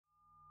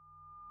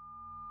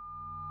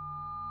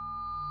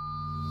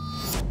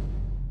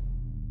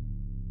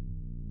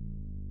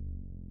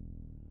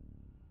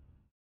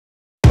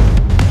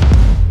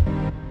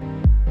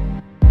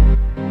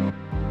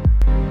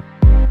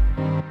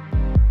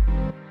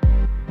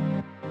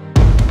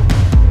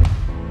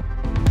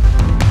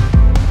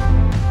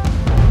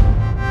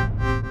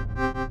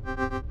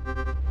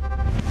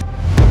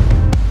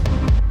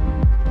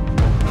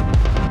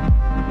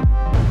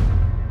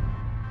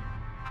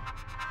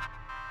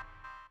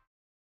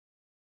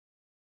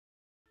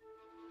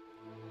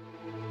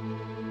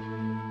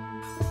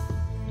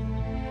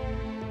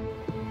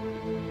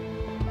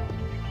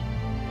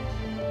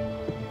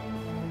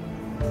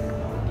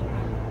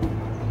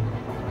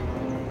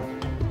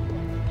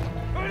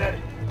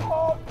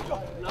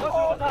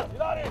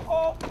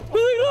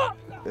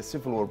The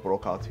civil war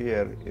broke out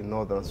here in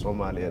northern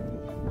Somalia.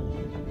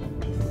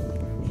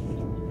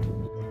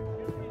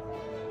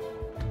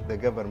 The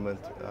government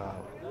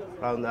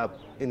rounded up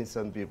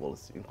innocent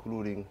peoples,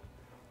 including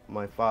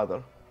my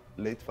father,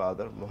 late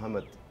father,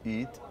 Mohammed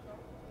Siad,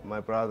 my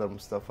brother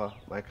Mustafa,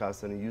 my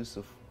cousin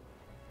Yusuf,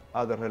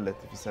 other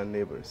relatives and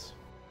neighbors.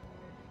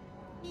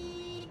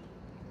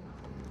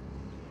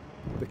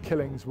 The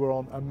killings were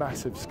on a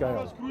massive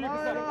scale.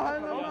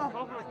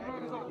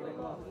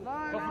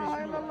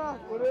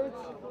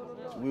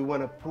 We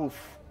want to prove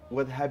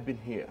what happened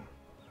here.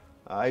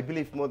 I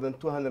believe more than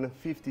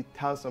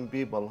 250,000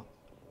 people,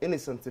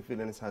 innocent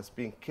civilians, has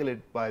been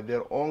killed by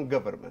their own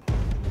government.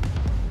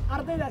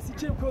 I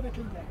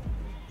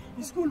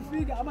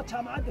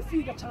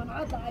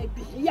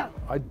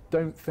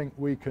don't think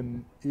we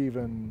can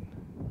even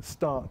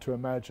start to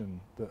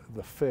imagine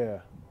the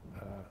fear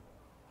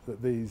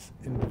that these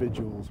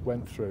individuals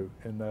went through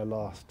in their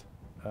last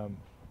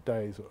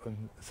days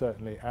and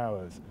certainly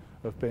hours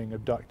of being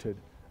abducted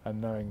and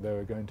knowing they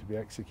were going to be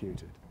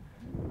executed.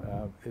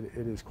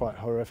 It is quite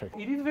horrific.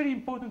 It is very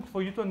important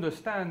for you to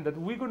understand that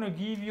we're going to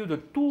give you the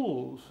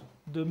tools,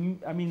 the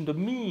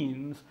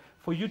means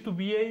for you to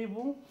be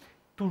able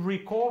to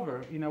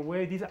recover, in a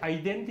way, these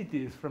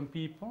identities from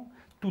people,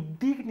 to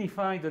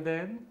dignify the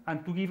dead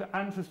and to give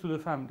answers to the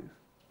families.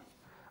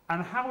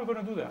 And how are we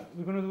going to do that?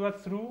 We're going to do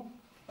that through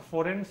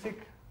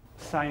forensic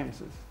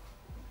sciences.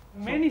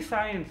 Many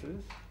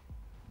sciences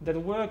that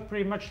work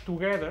pretty much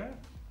together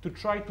to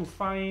try to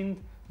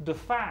find the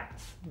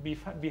facts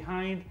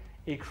behind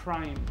a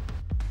crime.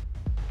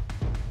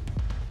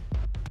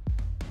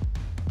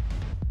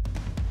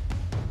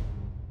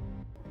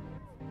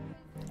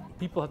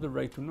 People have the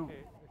right to know.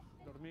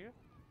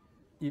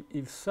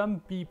 If some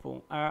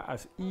people are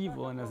as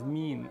evil and as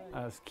mean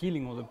as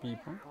killing other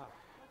people,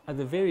 at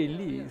the very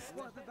least,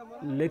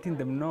 letting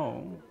them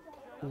know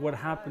what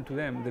happened to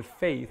them, their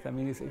faith,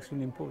 is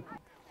extremely important.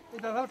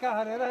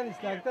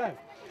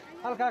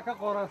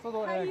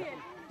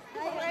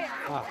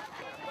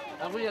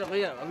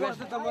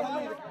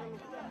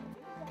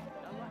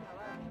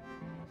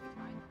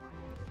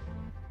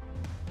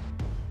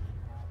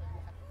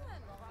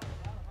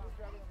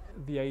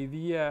 The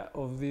idea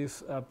of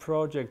this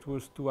project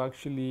was to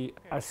actually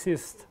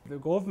assist the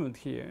government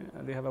here.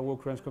 They have a war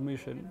crimes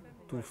commission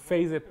to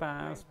face the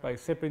past by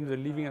separating the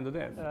living and the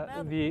dead.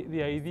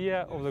 The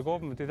idea of the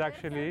government is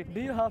actually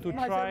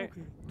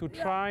to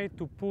try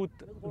to put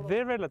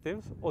their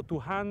relatives, or to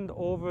hand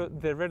over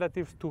their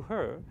relatives to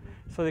her,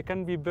 so they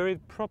can be buried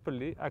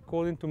properly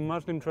according to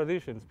Muslim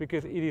traditions,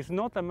 because it is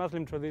not a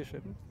Muslim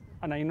tradition,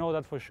 and I know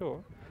that for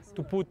sure,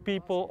 to put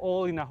people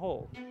all in a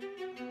hole.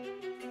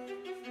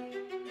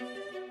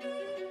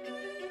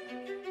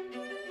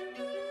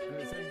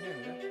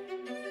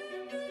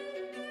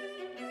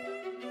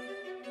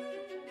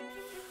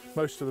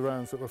 Most of the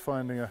rounds that we're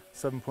finding are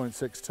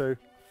 7.62,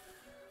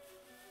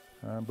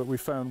 but we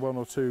found one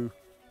or two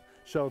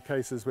shell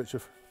cases which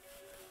are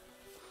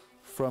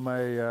from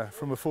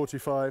a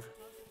 45.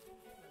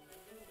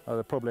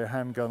 They're probably a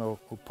handgun or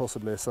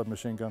possibly a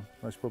submachine gun,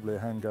 most probably a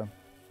handgun.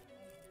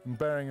 And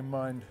bearing in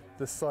mind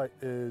this site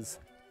is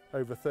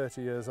over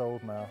 30 years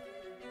old now,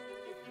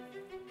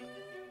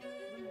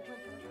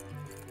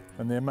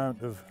 and the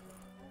amount of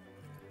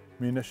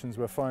munitions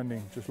we're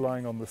finding just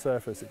lying on the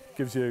surface, it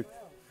gives you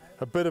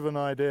a bit of an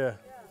idea,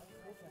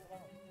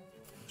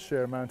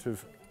 sheer amount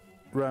of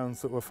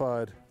rounds that were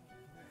fired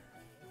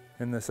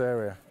in this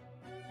area.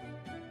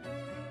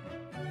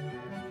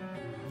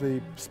 The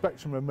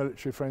spectrum of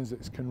military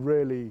forensics can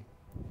really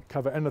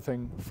cover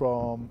anything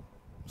from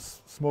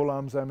small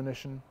arms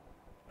ammunition,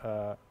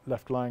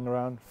 left lying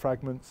around,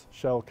 fragments,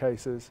 shell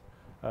cases,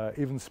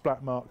 even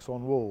splat marks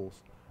on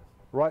walls,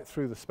 right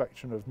through the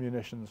spectrum of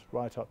munitions,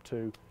 right up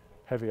to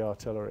heavy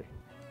artillery.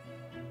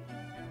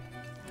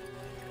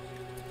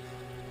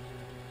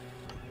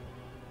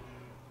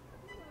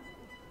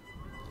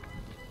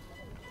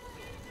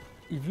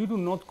 If you do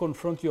not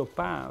confront your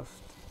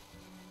past,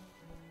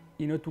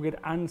 in order to get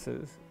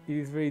answers, it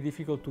is very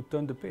difficult to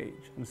turn the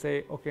page and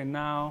say, okay,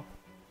 now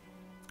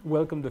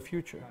welcome the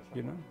future,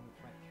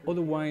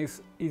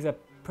 Otherwise, it's a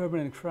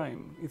permanent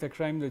crime. It's a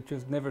crime that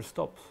just never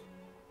stops,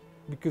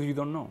 because you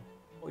don't know.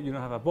 You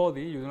don't have a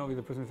body, you don't know if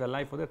the person is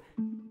alive or dead.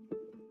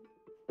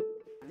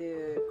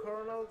 The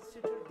coronal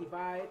suture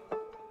divide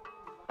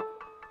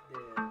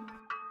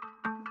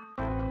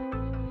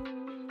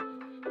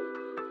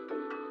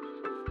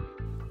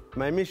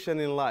My mission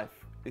in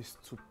life is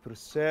to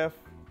preserve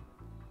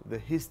the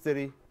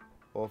history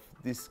of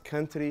this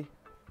country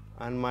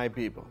and my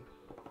people.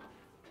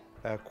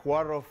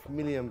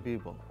 250,000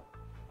 people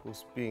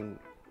who's being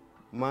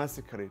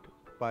massacred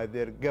by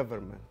their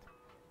government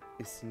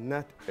is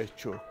not a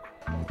joke.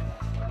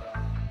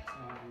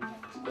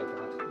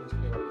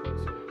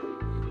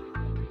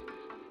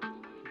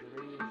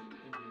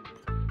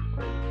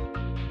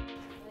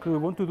 What we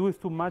want to do is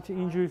to match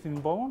injuries in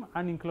bone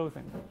and in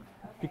clothing,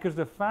 because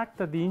the fact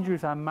that the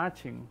injuries are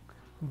matching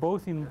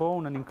both in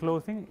bone and in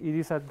clothing, it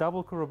is a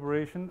double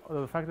corroboration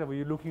of the fact that what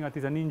you're looking at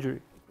is an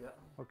injury. Yeah.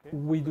 Okay.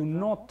 We do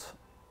not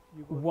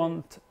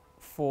want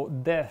for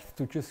death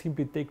to just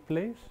simply take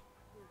place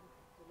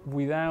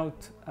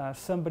without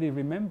somebody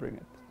remembering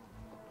it.